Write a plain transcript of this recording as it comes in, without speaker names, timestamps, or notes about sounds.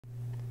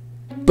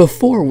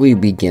Before we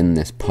begin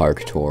this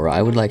park tour,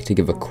 I would like to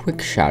give a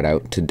quick shout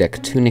out to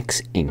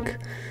Dectunix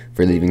Inc.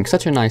 for leaving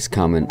such a nice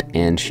comment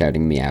and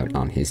shouting me out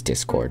on his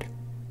Discord.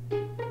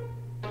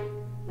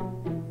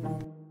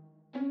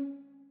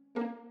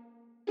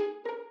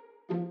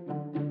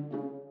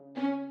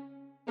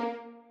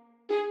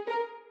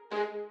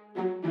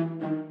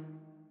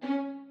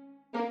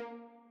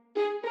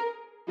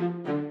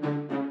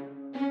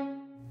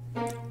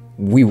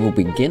 We will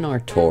begin our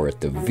tour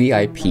at the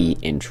VIP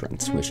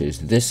entrance, which is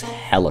this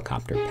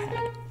helicopter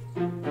pad.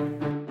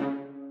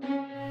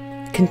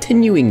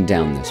 Continuing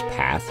down this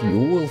path, you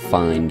will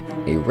find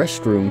a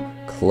restroom,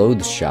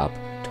 clothes shop,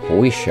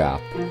 toy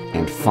shop,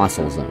 and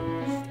fossil zone,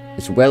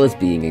 as well as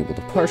being able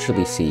to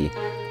partially see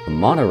a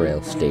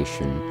monorail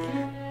station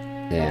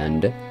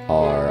and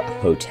our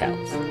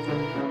hotels.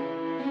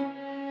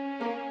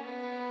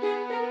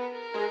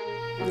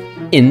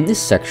 In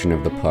this section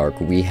of the park,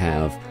 we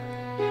have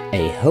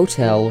a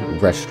hotel,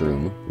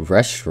 restroom,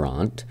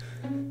 restaurant,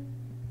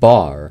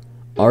 bar,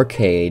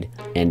 arcade,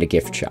 and a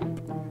gift shop,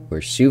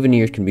 where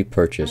souvenirs can be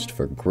purchased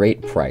for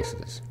great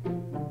prices.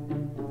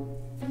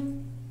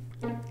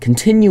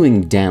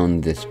 Continuing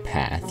down this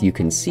path, you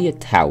can see a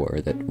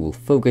tower that will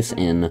focus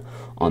in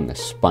on the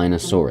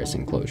Spinosaurus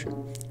enclosure.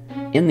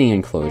 In the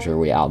enclosure,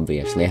 we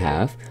obviously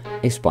have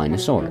a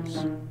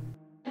Spinosaurus.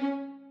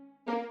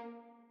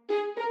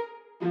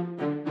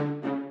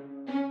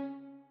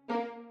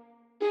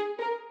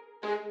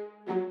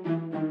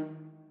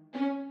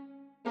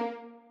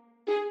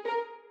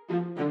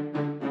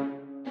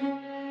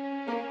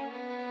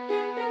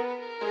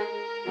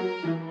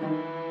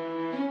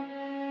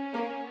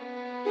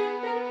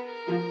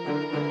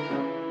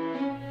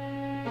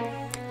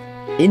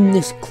 In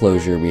this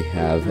closure, we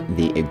have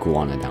the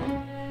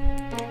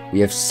Iguanodon.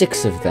 We have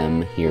 6 of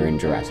them here in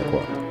Jurassic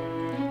World.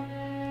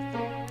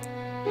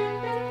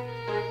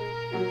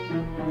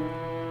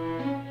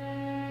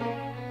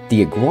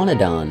 The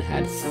Iguanodon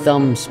had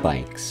thumb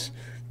spikes,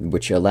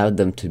 which allowed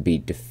them to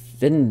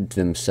defend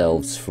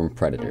themselves from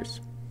predators.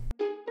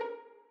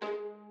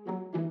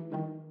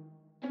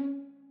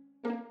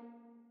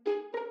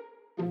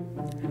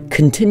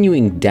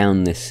 Continuing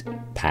down this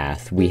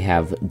path, we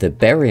have the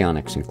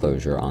Baryonyx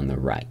enclosure on the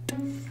right.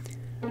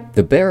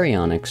 The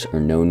Baryonyx are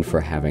known for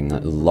having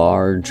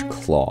large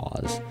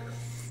claws.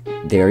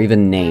 They are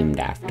even named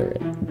after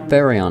it.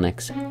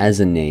 Baryonyx, as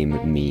a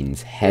name,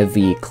 means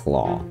heavy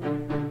claw.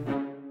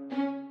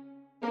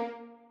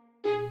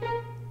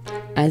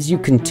 As you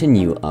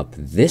continue up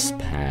this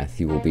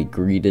path, you will be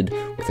greeted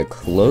with a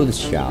clothes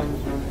shop,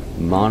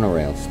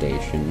 monorail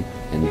station,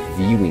 and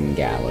viewing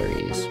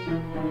galleries.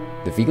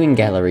 The viewing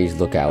galleries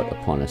look out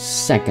upon a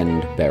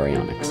second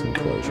Baryonyx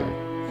enclosure.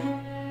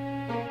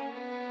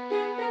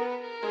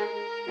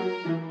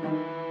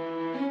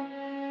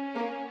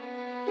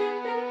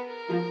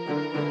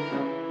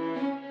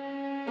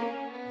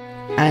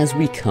 As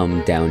we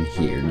come down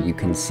here, you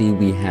can see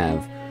we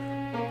have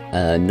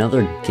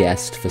another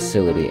guest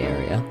facility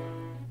area,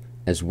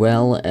 as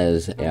well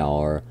as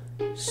our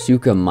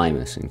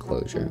Suchomimus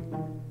enclosure.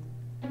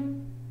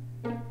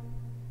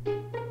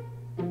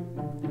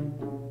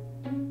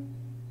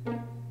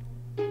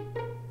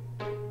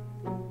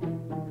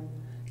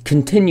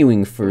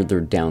 Continuing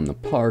further down the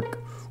park,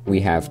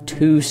 we have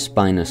 2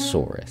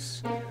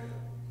 Spinosaurus.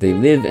 They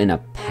live in a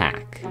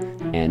pack,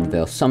 and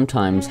they'll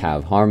sometimes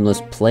have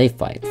harmless play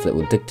fights that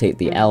will dictate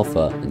the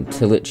alpha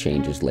until it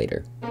changes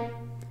later.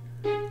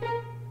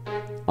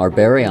 Our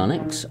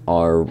Baryonyx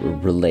are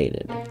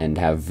related and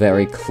have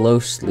very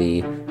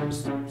closely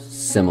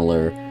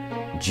similar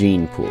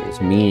gene pools,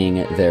 meaning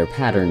their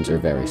patterns are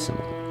very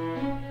similar.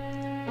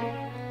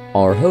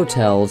 Our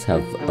hotels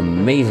have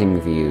amazing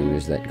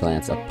views that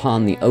glance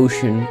upon the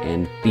ocean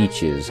and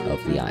beaches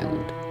of the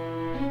island.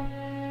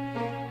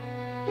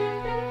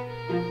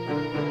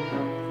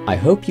 I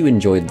hope you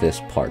enjoyed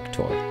this park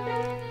tour.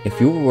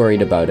 If you were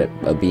worried about it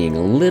being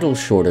a little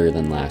shorter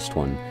than last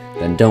one,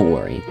 then don't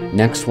worry.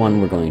 Next one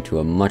we're going to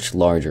a much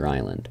larger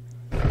island.